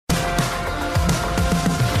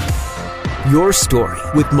Your Story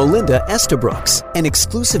with Melinda Estabrooks, an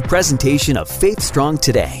exclusive presentation of Faith Strong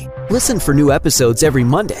Today. Listen for new episodes every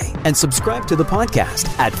Monday and subscribe to the podcast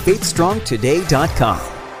at faithstrongtoday.com.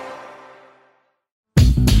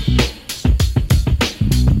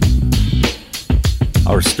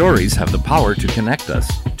 Our stories have the power to connect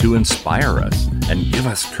us, to inspire us, and give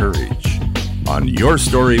us courage. On Your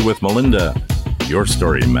Story with Melinda, your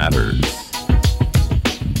story matters.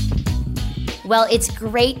 Well, it's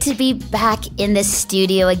great to be back in the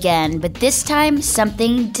studio again, but this time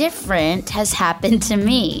something different has happened to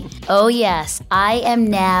me. Oh yes, I am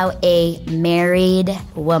now a married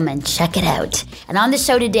woman. Check it out. And on the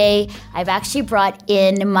show today, I've actually brought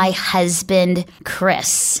in my husband,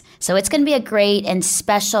 Chris. So it's going to be a great and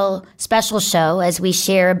special show as we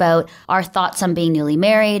share about our thoughts on being newly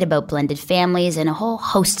married, about blended families, and a whole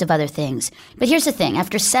host of other things. But here's the thing.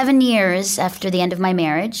 After 7 years after the end of my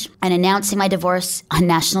marriage and announcing my divorce on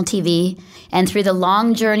national TV, and through the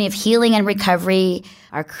long journey of healing and recovery,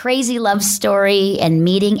 our crazy love story and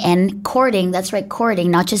meeting and courting, that's right,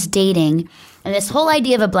 courting, not just dating, and this whole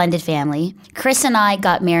idea of a blended family, Chris and I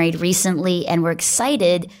got married recently, and we're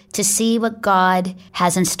excited to see what God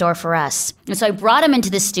has in store for us. And so I brought him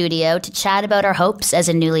into the studio to chat about our hopes as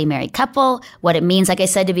a newly married couple, what it means, like I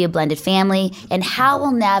said, to be a blended family, and how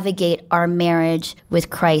we'll navigate our marriage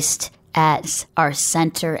with Christ as our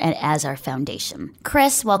center and as our foundation.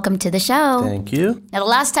 Chris, welcome to the show. Thank you. Now, the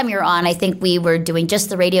last time you were on, I think we were doing just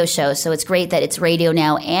the radio show, so it's great that it's radio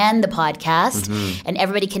now and the podcast, and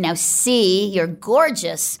everybody can now see your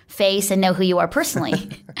gorgeous face and know who you are personally.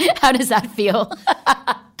 How does that feel?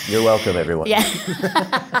 You're welcome, everyone. Yeah.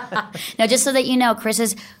 Now, just so that you know, Chris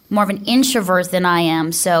is more of an introvert than I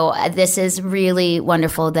am, so this is really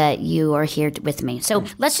wonderful that you are here with me. So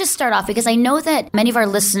let's just start off, because I know that many of our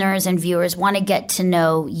listeners and viewers want to get to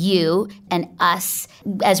know you and us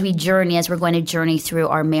as we're going to journey through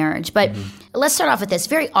our marriage. But let's start off with this,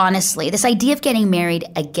 very honestly, this idea of getting married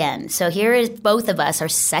again. So here is both of us, our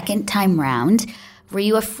second time round. Were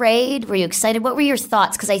you afraid? Were you excited? What were your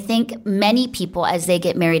thoughts? Because I think many people, as they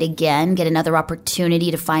get married again, get another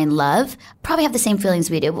opportunity to find love, probably have the same feelings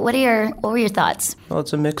we do. But what were your thoughts? Well,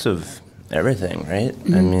 it's a mix of everything, right?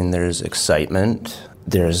 I mean, there's excitement,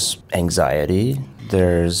 there's anxiety,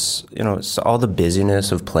 there's, it's all the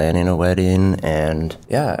busyness of planning a wedding, and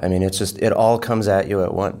it all comes at you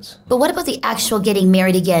at once. But what about the actual getting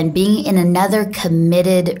married again, being in another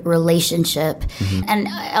committed relationship? And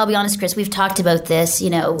I'll be honest, Chris, we've talked about this,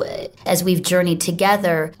 as we've journeyed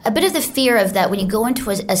together, a bit of the fear of that when you go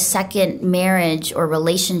into a second marriage or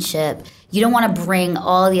relationship, you don't want to bring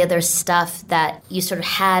all the other stuff that you sort of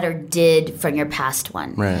had or did from your past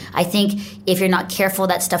one. Right. I think if you're not careful,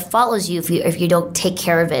 that stuff follows you if you don't take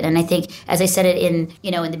care of it. And I think, as I said it in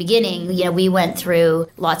the beginning, we went through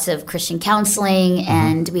lots of Christian counseling,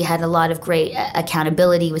 and we had a lot of great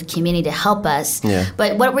accountability with community to help us. Yeah.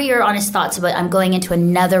 But what were your honest thoughts about, I'm going into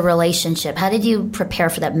another relationship? How did you prepare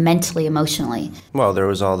for that mentally, emotionally? Well, there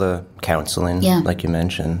was all the counseling, like you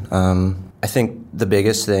mentioned. I think the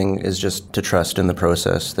biggest thing is just to trust in the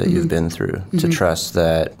process that you've been through, to trust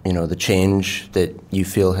that, the change that you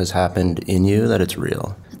feel has happened in you, that it's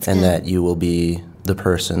real, and that you will be the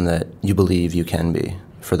person that you believe you can be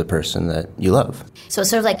for the person that you love. So it's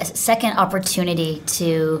sort of like a second opportunity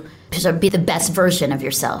to sort of be the best version of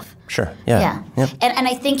yourself. Sure, yeah. And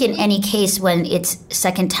I think in any case, when it's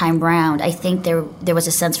second time round, I think there was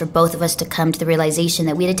a sense for both of us to come to the realization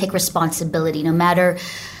that we had to take responsibility, no matter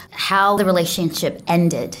how the relationship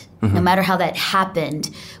ended, no matter how that happened.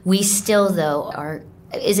 We still, though, are,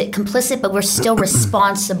 is it complicit, but we're still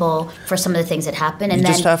responsible for some of the things that happen. And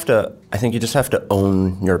I think you just have to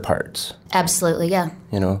own your parts. Absolutely, yeah.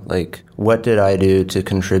 What did I do to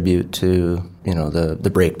contribute to,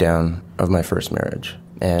 the breakdown of my first marriage?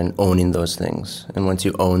 And owning those things. And once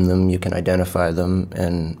you own them, you can identify them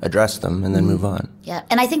and address them and then move on. Yeah,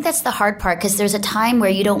 and I think that's the hard part, because there's a time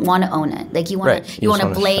where you don't want to own it. Like you want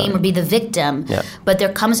to blame or be the victim. Yeah. But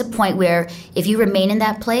there comes a point where if you remain in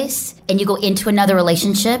that place and you go into another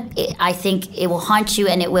relationship, I think it will haunt you,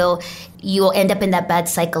 and you will end up in that bad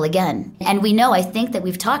cycle again. And we know, I think that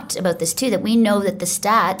we've talked about this too, that we know that the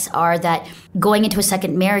stats are that going into a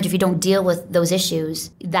second marriage, if you don't deal with those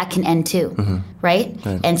issues, that can end too, right?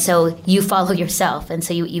 And so you follow yourself, and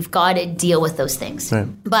so you've got to deal with those things. Right.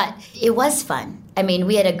 But it was fun. I mean,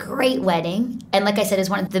 we had a great wedding, and like I said, it's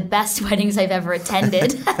one of the best weddings I've ever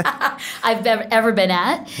attended, I've ever been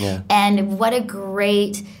at. Yeah. And what a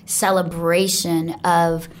great celebration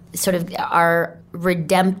of sort of our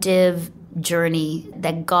redemptive journey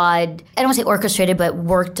that God, I don't want to say orchestrated, but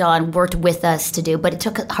worked with us to do, but it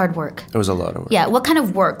took hard work. It was a lot of work. Yeah. What kind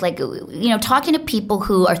of work? Like, you know, talking to people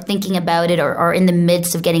who are thinking about it or are in the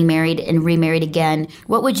midst of getting married and remarried again,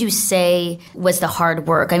 what would you say was the hard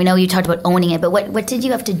work? I know you talked about owning it, but what did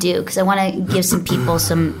you have to do? Because I want to give some people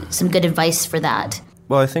some good advice for that.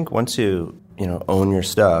 Well, I think once you own your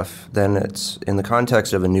stuff, then it's, in the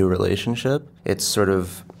context of a new relationship, it's sort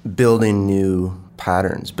of building new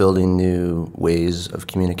patterns, building new ways of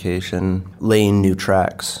communication, laying new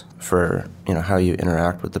tracks for, how you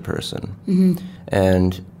interact with the person. Mm-hmm.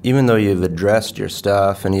 And even though you've addressed your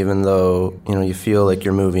stuff and even though, you feel like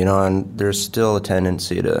you're moving on, there's still a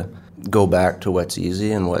tendency to go back to what's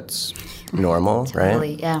easy and what's normal,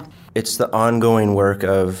 totally, right? Yeah. It's the ongoing work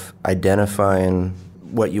of identifying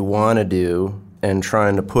what you want to do and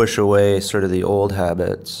trying to push away sort of the old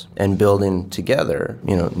habits and building together,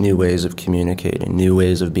 new ways of communicating, new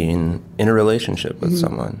ways of being in a relationship with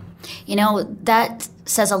someone. That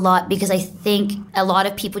says a lot, because I think a lot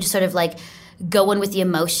of people just sort of like go in with the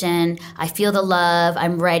emotion. I feel the love.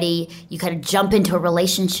 I'm ready. You kind of jump into a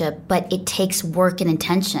relationship, but it takes work and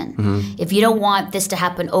intention. Mm-hmm. If you don't want this to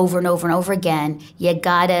happen over and over and over again, you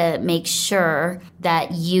gotta make sure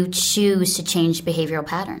that you choose to change behavioral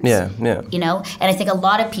patterns. Yeah. And I think a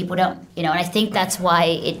lot of people don't. And I think that's why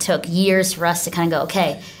it took years for us to kind of go,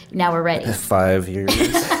 okay, now we're ready. 5 years.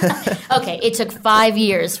 Okay, it took 5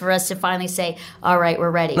 years for us to finally say, all right,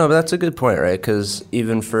 we're ready. No, but that's a good point, right? Because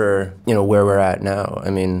even for, where we're at now, I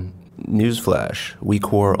mean, newsflash, we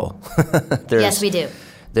quarrel. Yes, we do.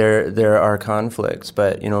 There are conflicts,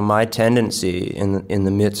 but, my tendency in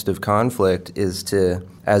the midst of conflict is to,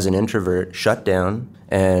 as an introvert, shut down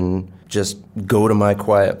and just go to my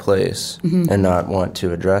quiet place and not want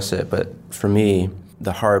to address it. But for me,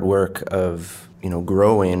 the hard work of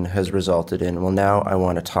growing has resulted in, well, now I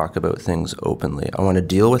want to talk about things openly. I want to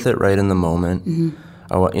deal with it right in the moment. Mm-hmm.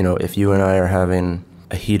 I want, if you and I are having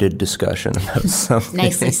a heated discussion about something.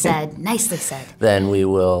 Nicely said. Then we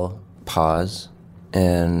will pause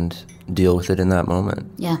and deal with it in that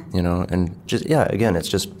moment. Yeah. And just, again, it's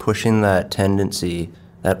just pushing that tendency,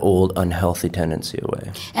 that old unhealthy tendency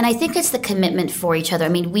away. And I think it's the commitment for each other. I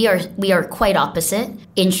mean, we are quite opposite,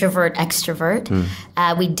 introvert, extrovert.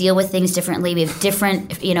 We deal with things differently. We have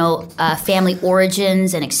different, family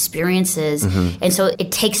origins and experiences. Mm-hmm. And so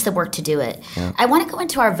it takes the work to do it. Yeah. I want to go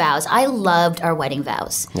into our vows. I loved our wedding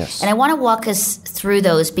vows. Yes. And I want to walk us through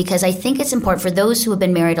those because I think it's important for those who have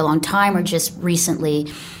been married a long time or just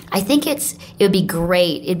recently. I think it would be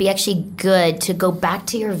great. It'd be actually good to go back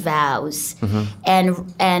to your vows and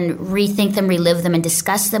rethink them, relive them, and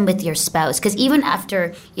discuss them with your spouse. Because even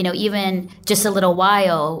after, even just a little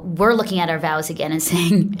while, we're looking at our vows again and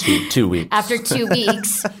saying, 2 weeks. After 2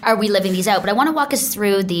 weeks, are we living these out? But I want to walk us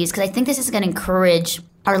through these because I think this is going to encourage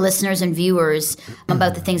our listeners and viewers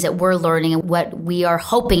about the things that we're learning and what we are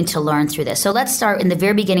hoping to learn through this. So let's start in the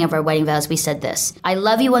very beginning of our wedding vows. We said this: I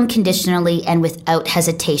love you unconditionally and without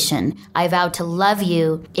hesitation. I vow to love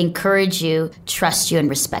you, encourage you, trust you,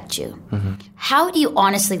 and respect you. Mm-hmm. How do you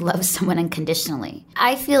honestly love someone unconditionally?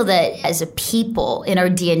 I feel that as a people in our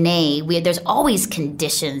DNA, there's always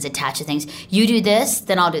conditions attached to things. You do this,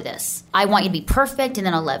 then I'll do this. I want you to be perfect, and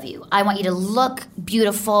then I'll love you. I want you to look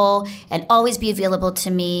beautiful and always be available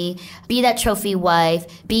to me. Be that trophy wife.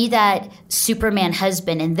 Be that Superman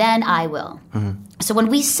husband, and then I will. Mm-hmm. So when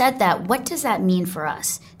we said that, what does that mean for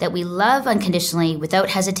us? That we love unconditionally,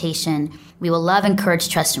 without hesitation. We will love, encourage,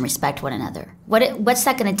 trust, and respect one another. What's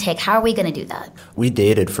that going to take? How are we going to do that? We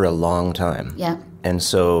dated for a long time. Yeah. And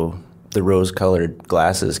so the rose-colored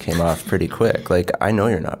glasses came off pretty quick. Like, I know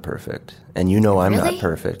you're not perfect. And you know I'm really? Not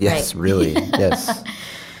perfect. Yes, right. Really. Yes.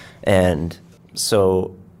 And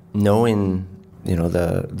so knowing,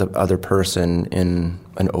 the other person in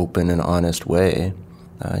an open and honest way,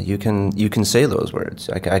 you can say those words.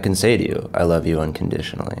 I can say to you, I love you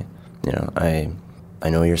unconditionally. I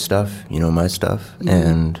know your stuff, you know my stuff,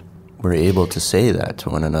 and we're able to say that to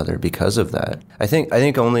one another because of that. I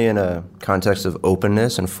think only in a context of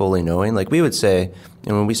openness and fully knowing, like we would say,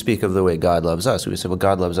 when we speak of the way God loves us, we would say, well,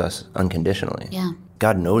 God loves us unconditionally. Yeah.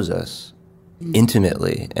 God knows us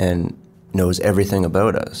intimately and knows everything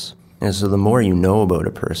about us. And so the more you know about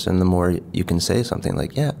a person, the more you can say something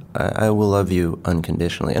like, yeah, I will love you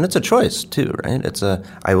unconditionally. And it's a choice too, right?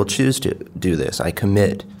 I will choose to do this. I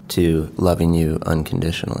commit to loving you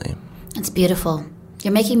unconditionally. It's beautiful.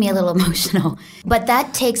 You're making me a little emotional. But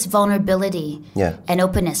that takes vulnerability and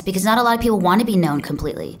openness, because not a lot of people want to be known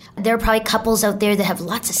completely. There are probably couples out there that have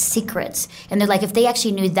lots of secrets, and they're like, if they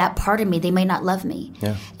actually knew that part of me, they might not love me.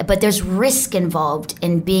 Yeah. But there's risk involved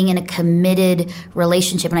in being in a committed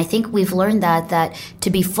relationship. And I think we've learned that to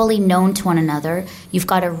be fully known to one another, you've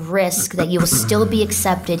got to risk that you will still be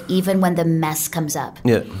accepted even when the mess comes up.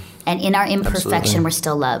 Yeah. And in our imperfection, we're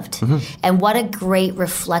still loved. Mm-hmm. And what a great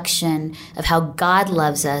reflection of how God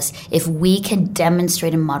loves us if we can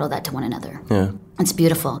demonstrate and model that to one another. Yeah. It's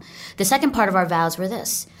beautiful. The second part of our vows were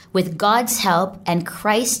this: with God's help and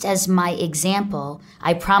Christ as my example,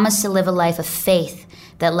 I promise to live a life of faith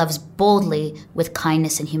that loves boldly with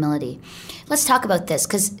kindness and humility. Let's talk about this,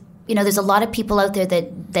 because, there's a lot of people out there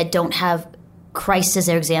that don't have Christ as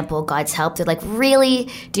their example, God's help. They're like, really?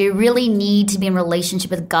 Do you really need to be in relationship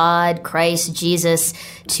with God, Christ, Jesus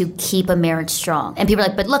to keep a marriage strong? And people are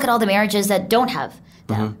like, but look at all the marriages that don't have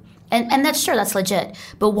that. Mm-hmm. And that's sure, that's legit.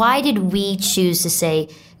 But why did we choose to say,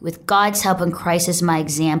 with God's help and Christ as my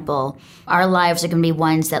example, our lives are going to be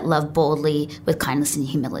ones that love boldly with kindness and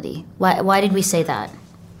humility? Why did we say that?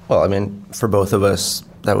 Well, for both of us,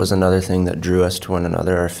 that was another thing that drew us to one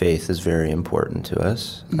another. Our faith is very important to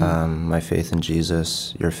us. Mm-hmm. My faith in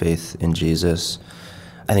Jesus, your faith in Jesus.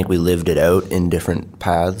 I think we lived it out in different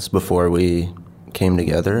paths before we came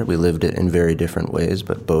together. We lived it in very different ways,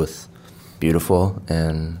 but both beautiful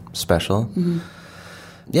and special. Mm-hmm.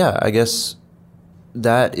 Yeah, I guess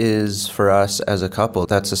that is, for us as a couple,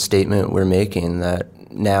 that's a statement we're making, that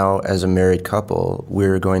now as a married couple,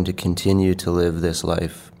 we're going to continue to live this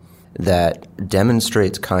life that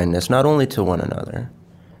demonstrates kindness, not only to one another,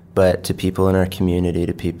 but to people in our community,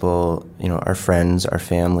 to people, our friends, our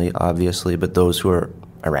family, obviously, but those who are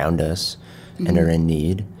around us and are in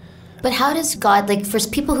need. But how does God, for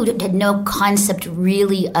people who had no concept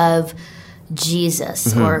really of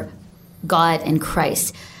Jesus or God and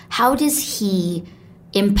Christ, how does he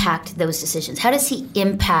impact those decisions? How does he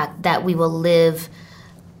impact that we will live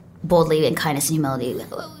boldly in kindness and humility?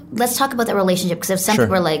 Let's talk about that relationship, because if some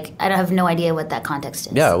people are like, I have no idea what that context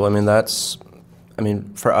is. Yeah, well,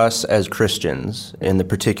 for us as Christians, in the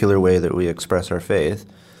particular way that we express our faith,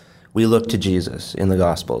 we look to Jesus in the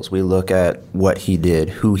Gospels. We look at what he did,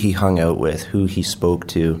 who he hung out with, who he spoke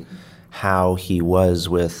to, how he was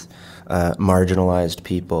with marginalized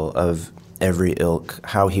people of every ilk,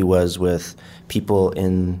 how he was with people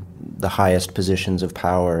in the highest positions of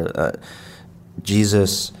power.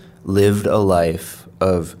 Jesus lived a life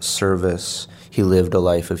of service. He lived a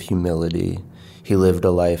life of humility. He lived a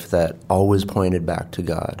life that always pointed back to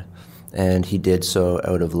God, and he did so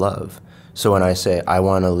out of love. So when I say I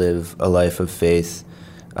want to live a life of faith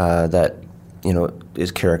that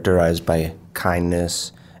is characterized by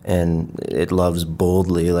kindness and it loves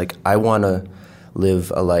boldly, I want to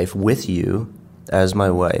live a life with you as my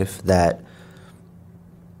wife that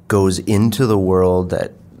goes into the world,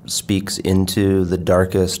 that speaks into the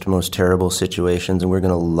darkest, most terrible situations, and we're going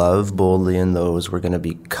to love boldly in those. We're going to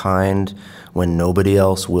be kind when nobody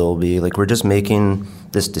else will be. We're just making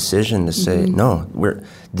this decision to say, no,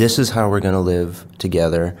 this is how we're going to live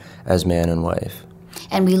together as man and wife.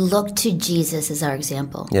 And we look to Jesus as our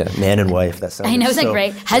example. Yeah, man and wife. That sounds. I know, it's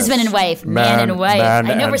great. Husband and wife, man and wife. I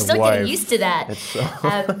know, we're still getting used to that.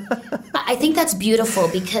 I think that's beautiful,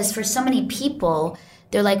 because for so many people,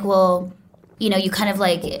 they're like, well, you kind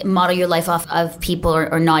of model your life off of people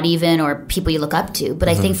or not even, or people you look up to. But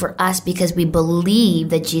I think for us, because we believe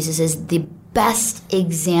that Jesus is the best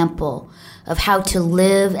example of how to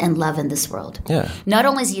live and love in this world. Yeah. Not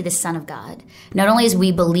only is he the Son of God, not only as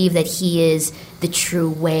we believe that he is the true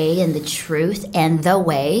way and the truth and the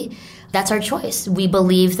way, that's our choice. We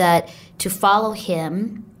believe that to follow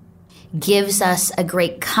him gives us a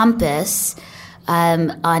great compass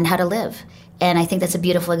on how to live. And I think that's a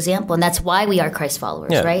beautiful example, and that's why we are Christ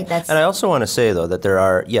followers, right? And I also want to say, though, that there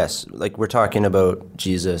are, we're talking about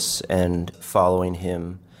Jesus and following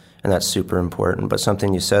him, and that's super important. But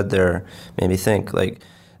something you said there made me think,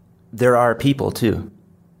 there are people, too,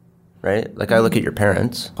 right? I look at your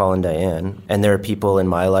parents, Paul and Diane, and there are people in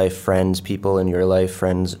my life, friends, people in your life,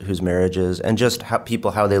 friends whose marriages, and just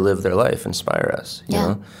how they live their life inspire us, you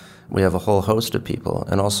know? We have a whole host of people,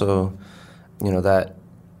 and also,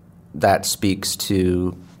 that speaks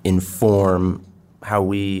to inform how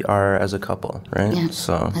we are as a couple, right? Yeah,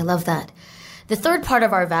 so I love that. The third part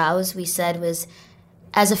of our vows, we said, was,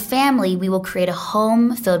 as a family, we will create a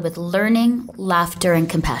home filled with learning, laughter, and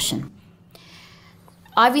compassion.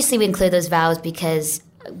 Obviously, we include those vows because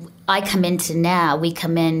we come in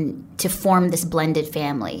to form this blended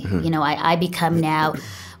family. Mm-hmm. I become now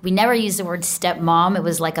we never used the word stepmom. It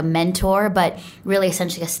was like a mentor, but really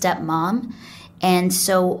essentially a stepmom. And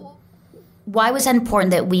so why was that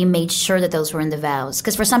important that we made sure that those were in the vows?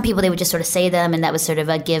 Because for some people, they would just sort of say them and that was sort of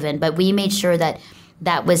a given. But we made sure that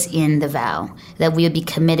that was in the vow, that we would be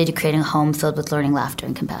committed to creating a home filled with learning, laughter,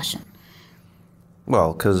 and compassion.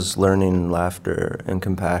 Well, because learning, laughter, and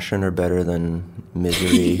compassion are better than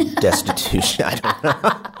misery, destitution. I don't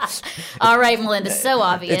know. All right, Melinda, so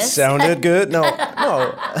obvious. It sounded good. No.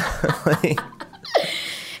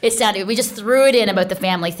 It sounded, we just threw it in about the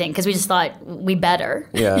family thing because we just thought we better.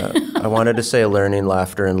 Yeah, I wanted to say learning,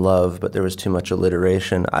 laughter, and love, but there was too much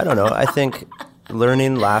alliteration. I don't know. I think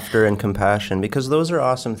learning, laughter, and compassion, because those are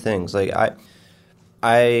awesome things. Like,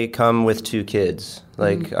 I come with 2 kids.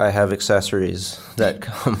 Like, I have accessories that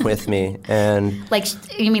come with me, and like,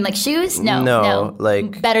 you mean like shoes? No,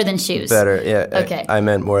 like better than shoes. Better, yeah. Okay. I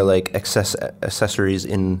meant more like accessories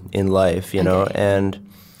in life, you know, and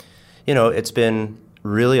it's been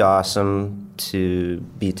really awesome to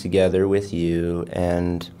be together with you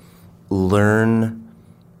and learn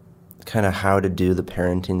kind of how to do the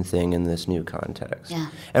parenting thing in this new context. Yeah.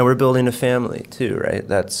 And we're building a family too, right?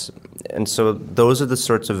 And so those are the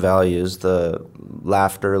sorts of values, the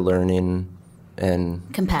laughter, learning, and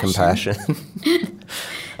compassion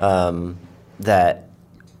that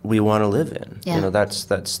we want to live in. Yeah. You know,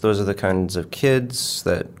 those are the kinds of kids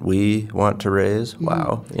that we want to raise. Mm-hmm.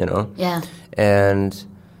 Wow, you know? Yeah. And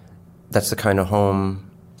that's the kind of home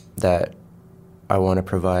that I want to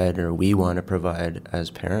provide, or we want to provide as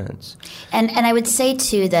parents. And I would say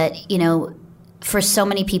too that, for so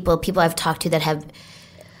many people I've talked to that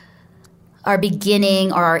are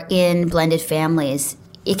beginning or are in blended families,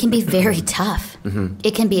 it can be very tough. Mm-hmm.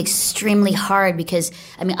 It can be extremely hard because,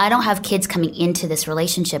 I don't have kids coming into this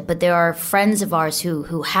relationship, but there are friends of ours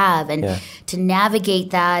who have, and to navigate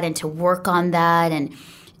that and to work on that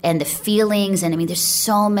and the feelings, and there's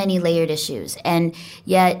so many layered issues. And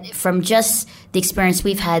yet, from just the experience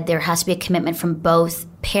we've had, there has to be a commitment from both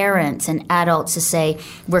parents and adults to say,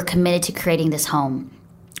 we're committed to creating this home.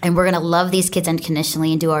 And we're going to love these kids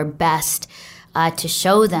unconditionally and do our best to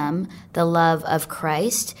show them the love of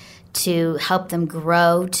Christ, to help them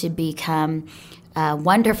grow, to become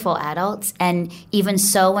wonderful adults. And even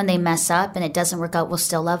so, when they mess up and it doesn't work out, we'll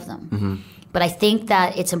still love them. Mm-hmm. But I think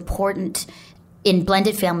that it's important in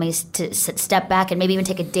blended families to step back and maybe even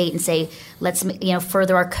take a date and say, let's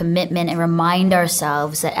further our commitment and remind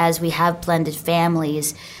ourselves that as we have blended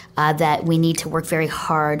families, that we need to work very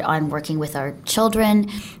hard on working with our children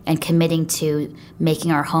and committing to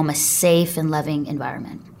making our home a safe and loving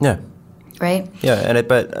environment. Yeah. Right? Yeah,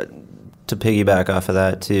 but to piggyback off of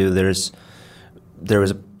that too, there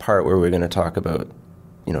was a part where we're going to talk about,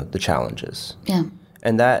 the challenges. Yeah.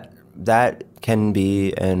 And that can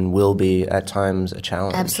be and will be at times a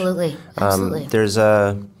challenge. Absolutely. There's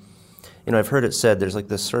I've heard it said there's like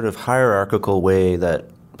this sort of hierarchical way that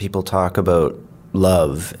people talk about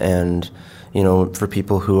love, and for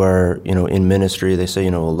people who are in ministry, they say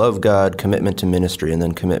love God, commitment to ministry, and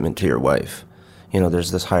then commitment to your wife.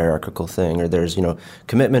 There's this hierarchical thing, or there's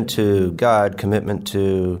commitment to God, commitment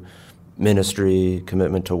to ministry,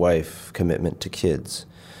 commitment to wife, commitment to kids.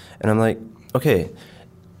 And I'm like, okay,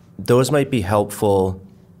 those might be helpful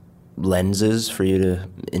lenses for you to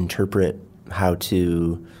interpret how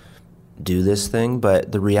to do this thing,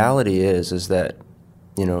 but the reality is that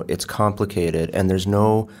it's complicated, and there's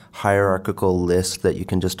no hierarchical list that you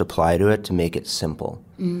can just apply to it to make it simple.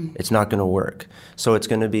 It's not going to work. So it's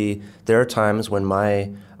going to be, there are times when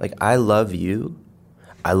I love you,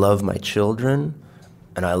 I love my children,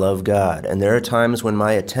 and I love God. And there are times when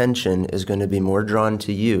my attention is going to be more drawn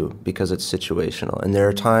to you because it's situational. And there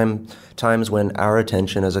are times when our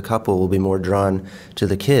attention as a couple will be more drawn to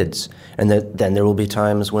the kids. And then there will be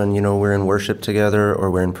times when, we're in worship together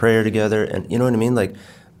or we're in prayer together. And you know what I mean? Like,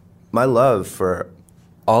 my love for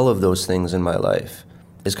all of those things in my life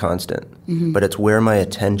is constant. Mm-hmm. But it's where my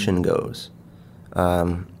attention goes.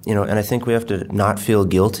 And I think we have to not feel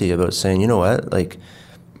guilty about saying, you know what, like,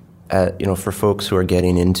 for folks who are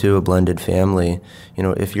getting into a blended family,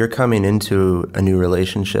 if you're coming into a new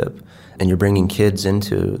relationship and you're bringing kids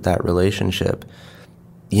into that relationship,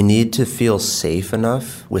 you need to feel safe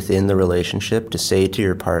enough within the relationship to say to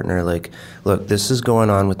your partner, like, look, this is going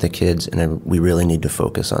on with the kids, and we really need to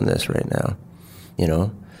focus on this right now,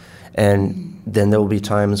 And then there will be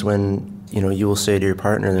times when, you will say to your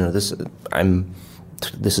partner, this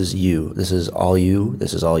is you, this is all you,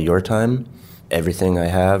 this is all your time. Everything I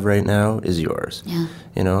have right now is yours. Yeah.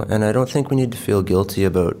 And I don't think we need to feel guilty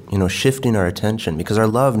about, shifting our attention, because our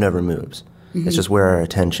love never moves. Mm-hmm. It's just where our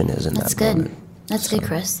attention is in that moment. That's good,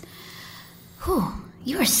 Chris. Whew.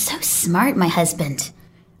 You are so smart, my husband.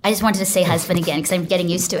 I just wanted to say husband again because I'm getting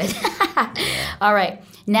used to it. All right.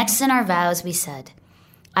 Next in our vows, we said,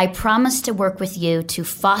 I promise to work with you to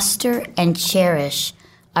foster and cherish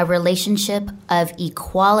a relationship of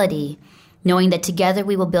equality, knowing that together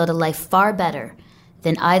we will build a life far better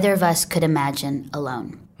than either of us could imagine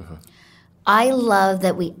alone. Mm-hmm. I love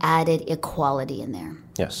that we added equality in there.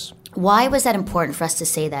 Yes. Why was that important for us to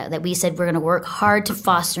say that? That we said we're going to work hard to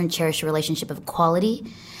foster and cherish a relationship of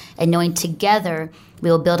equality, and knowing together we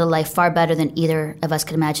will build a life far better than either of us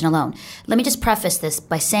could imagine alone. Let me just preface this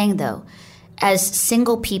by saying, though, as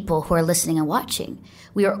single people who are listening and watching,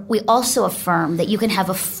 we also affirm that you can have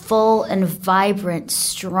a full and vibrant,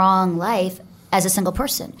 strong life as a single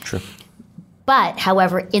person. True. But,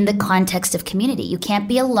 however, in the context of community, you can't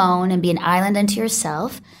be alone and be an island unto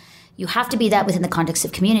yourself. You have to be that within the context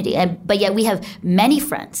of community. But yet we have many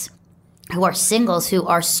friends who are singles, who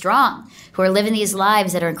are strong, who are living these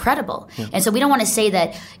lives that are incredible. Yeah. And so we don't want to say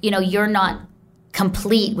that, you're not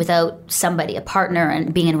complete without somebody, a partner,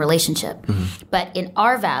 and being in a relationship. Mm-hmm. But in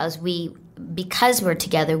our vows, because we're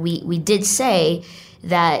together, we did say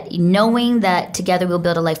that knowing that together we'll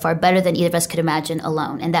build a life far better than either of us could imagine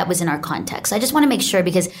alone. And that was in our context. So I just want to make sure,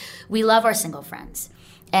 because we love our single friends.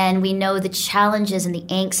 And we know the challenges and the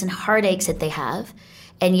angst and heartaches that they have.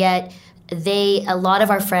 And yet a lot of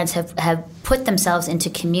our friends have put themselves into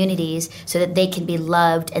communities so that they can be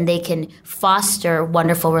loved and they can foster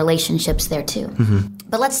wonderful relationships there too. Mm-hmm.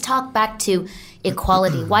 But let's talk back to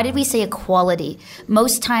equality. Why did we say equality?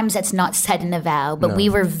 Most times that's not said in a vow, but we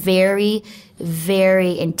were very,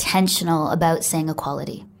 very intentional about saying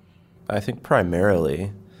equality. I think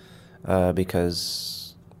primarily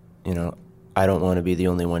because, I don't want to be the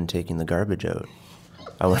only one taking the garbage out.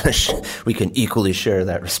 I want to. We can equally share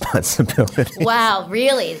that responsibility. Wow,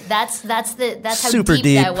 really? That's how super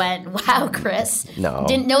deep that went. Wow, Chris. No,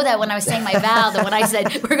 didn't know that when I was saying my vow. That when I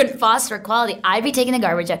said we're going to foster equality, I'd be taking the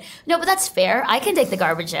garbage out. No, but that's fair. I can take the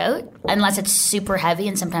garbage out unless it's super heavy,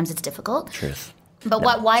 and sometimes it's difficult. Truth. But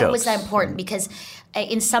why was that important? Because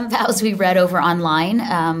in some vows we read over online,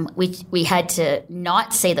 we had to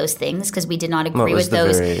not say those things because we did not agree with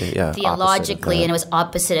those theologically, and it was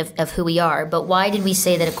opposite of who we are. But why did we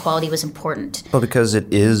say that equality was important? Well, because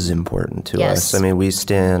it is important to us. I mean, we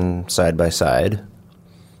stand side by side,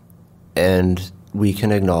 and we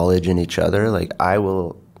can acknowledge in each other. Like, I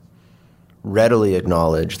will readily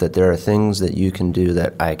acknowledge that there are things that you can do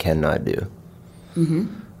that I cannot do.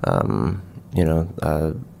 Mm-hmm.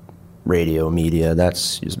 Radio, media,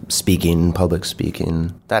 that's speaking, public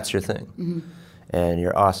speaking, that's your thing. Mm-hmm. And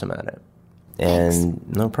you're awesome at it. And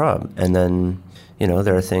thanks. No problem. And then,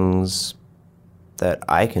 there are things that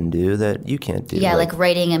I can do that you can't do. Yeah, like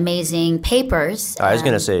writing amazing papers. I was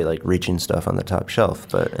going to say, like, reaching stuff on the top shelf,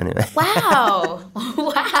 but anyway. Wow.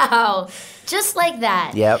 Wow. Just like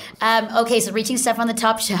that. Yep. Okay, so reaching stuff on the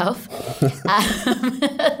top shelf.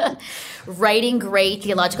 Writing great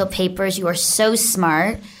theological papers. You are so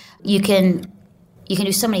smart. You can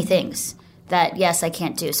do so many things that, yes, I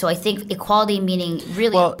can't do. So I think equality meaning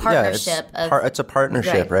really a partnership. It's a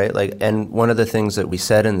partnership, right? Like, and one of the things that we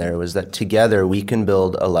said in there was that together we can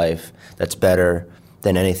build a life that's better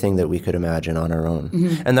than anything that we could imagine on our own.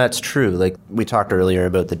 Mm-hmm. And that's true. Like, we talked earlier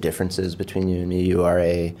about the differences between you and me. You are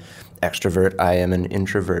a extrovert. I am an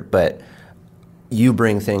introvert. But you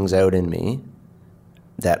bring things out in me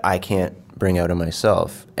that I can't bring out of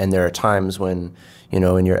myself. And there are times when, in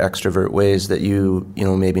your extrovert ways that you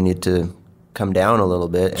maybe need to come down a little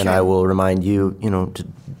bit, and I will remind you,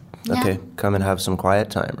 come and have some quiet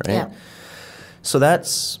time, right? Yeah. So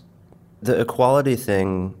that's the equality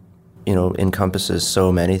thing, encompasses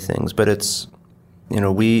so many things, but it's,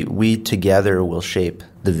 we together will shape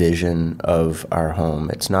the vision of our home.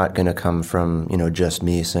 It's not going to come from, just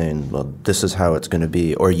me saying, well, this is how it's going to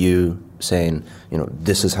be, or you saying,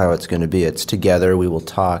 this is how it's going to be. It's together. We will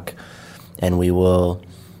talk, and we will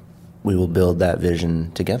build that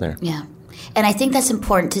vision together. Yeah. And I think that's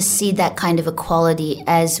important to see that kind of equality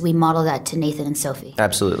as we model that to Nathan and Sophie.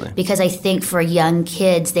 Absolutely. Because I think for young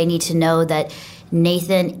kids, they need to know that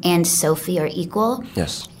Nathan and Sophie are equal.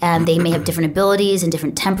 Yes. And they may have different abilities and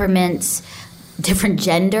different temperaments, different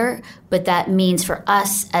gender, but that means for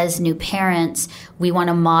us as new parents, we want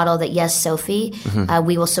to model that, yes, Sophie,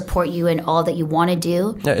 we will support you in all that you want to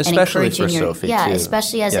do. Yeah, especially for Sophie, too.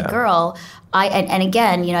 Especially as a girl. And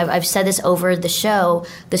again, I've said this over the show,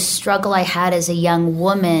 the struggle I had as a young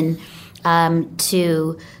woman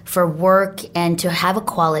for work and to have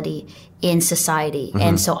equality in society. Mm-hmm.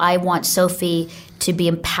 And so I want Sophie to be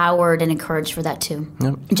empowered and encouraged for that too.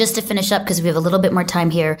 Yep. Just to finish up, because we have a little bit more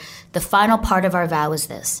time here, the final part of our vow is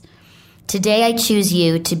this. Today I choose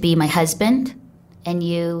you to be my husband and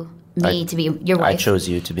me to be your wife. I chose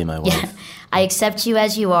you to be my wife. Yeah. I accept you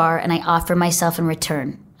as you are, and I offer myself in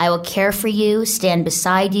return. I will care for you, stand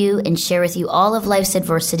beside you, and share with you all of life's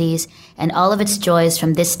adversities and all of its joys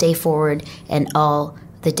from this day forward and all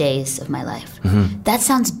the days of my life. Mm-hmm. That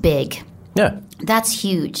sounds big. Yeah. That's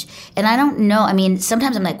huge. And I don't know, I mean,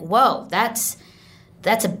 sometimes I'm like, whoa, that's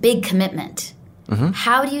a big commitment. Mm-hmm.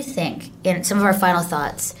 How do you think, in some of our final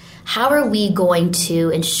thoughts, how are we going to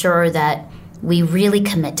ensure that we really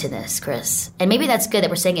commit to this, Chris? And maybe that's good that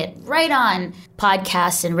we're saying it right on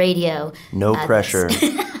podcasts and radio. No pressure.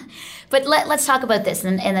 But let's talk about this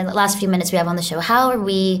in the last few minutes we have on the show. How are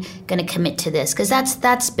we going to commit to this? Because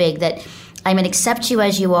that's big, that I'm going to accept you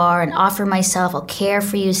as you are and offer myself. I'll care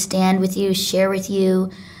for you, stand with you, share with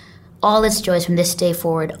you all its joys from this day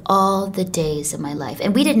forward, all the days of my life.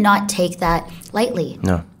 And we did not take that lightly.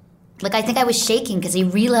 No. Like, I think I was shaking because I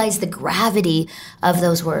realized the gravity of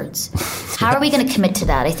those words. How are we going to commit to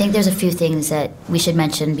that? I think there's a few things that we should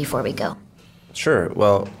mention before we go. Sure.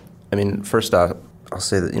 Well, I mean, first off, I'll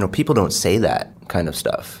say that, people don't say that kind of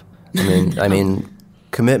stuff. I mean,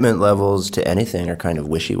 commitment levels to anything are kind of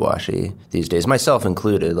wishy-washy these days, myself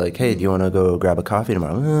included. Like, hey, do you want to go grab a coffee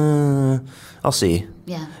tomorrow? I'll see.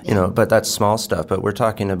 Yeah. But that's small stuff. But we're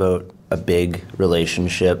talking about a big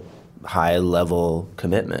relationship, high-level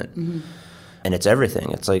commitment. Mm-hmm. And it's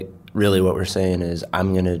everything. It's like, really what we're saying is,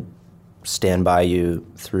 I'm going to stand by you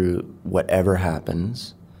through whatever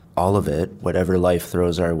happens, all of it, whatever life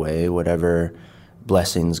throws our way, whatever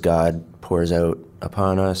blessings God pours out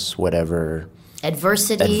upon us, whatever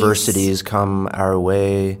adversities come our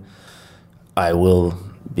way, I will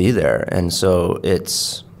be there. And so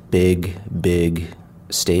it's big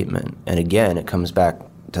statement. And again, it comes back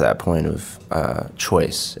to that point of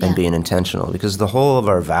choice and being intentional, because the whole of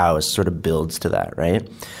our vows sort of builds to that, right?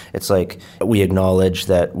 It's like we acknowledge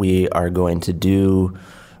that we are going to do,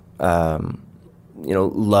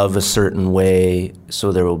 love a certain way,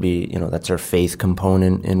 so there will be, that's our faith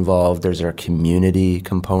component involved, there's our community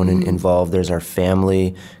component involved, there's our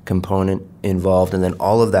family component involved, and then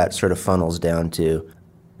all of that sort of funnels down to,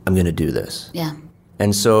 I'm going to do this. Yeah.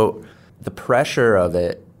 And so the pressure of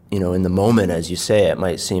it, in the moment, as you say, it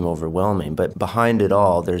might seem overwhelming, but behind it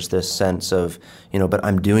all, there's this sense of, but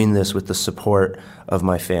I'm doing this with the support of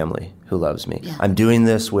my family who loves me. Yeah. I'm doing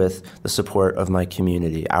this with the support of my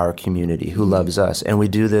community, our community who loves us. And we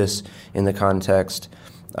do this in the context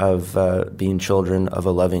of being children of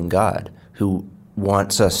a loving God who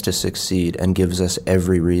wants us to succeed and gives us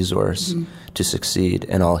every resource to succeed.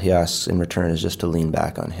 And all he asks in return is just to lean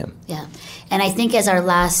back on him. Yeah. And I think as our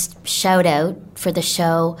last shout out for the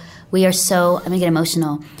show, we are so, I'm going to get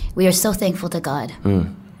emotional, we are so thankful to God.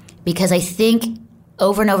 Because I think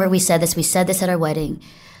over and over we said this at our wedding,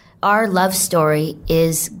 our love story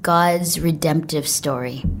is God's redemptive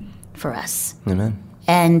story for us. Amen.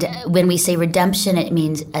 And when we say redemption, it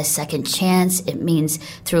means a second chance. It means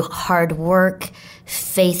through hard work,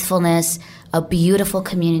 faithfulness, a beautiful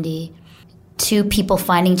community, two people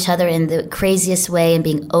finding each other in the craziest way and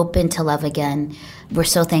being open to love again. We're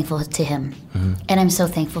so thankful to him. And I'm so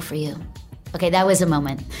thankful for you. Okay, that was a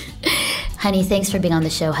moment. Honey, thanks for being on the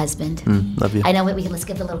show, husband. Love you. I know let's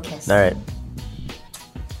give a little kiss. All right.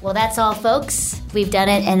 Well, that's all, folks. We've done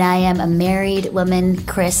it, and I am a married woman.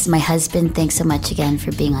 Chris, my husband, thanks so much again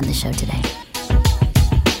for being on the show today.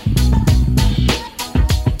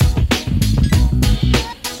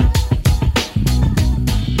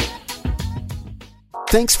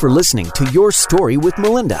 Thanks for listening to Your Story with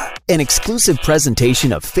Melinda, an exclusive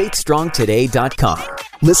presentation of FaithStrongToday.com.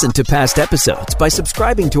 Listen to past episodes by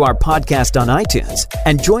subscribing to our podcast on iTunes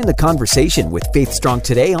and join the conversation with Faith Strong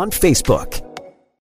Today on Facebook.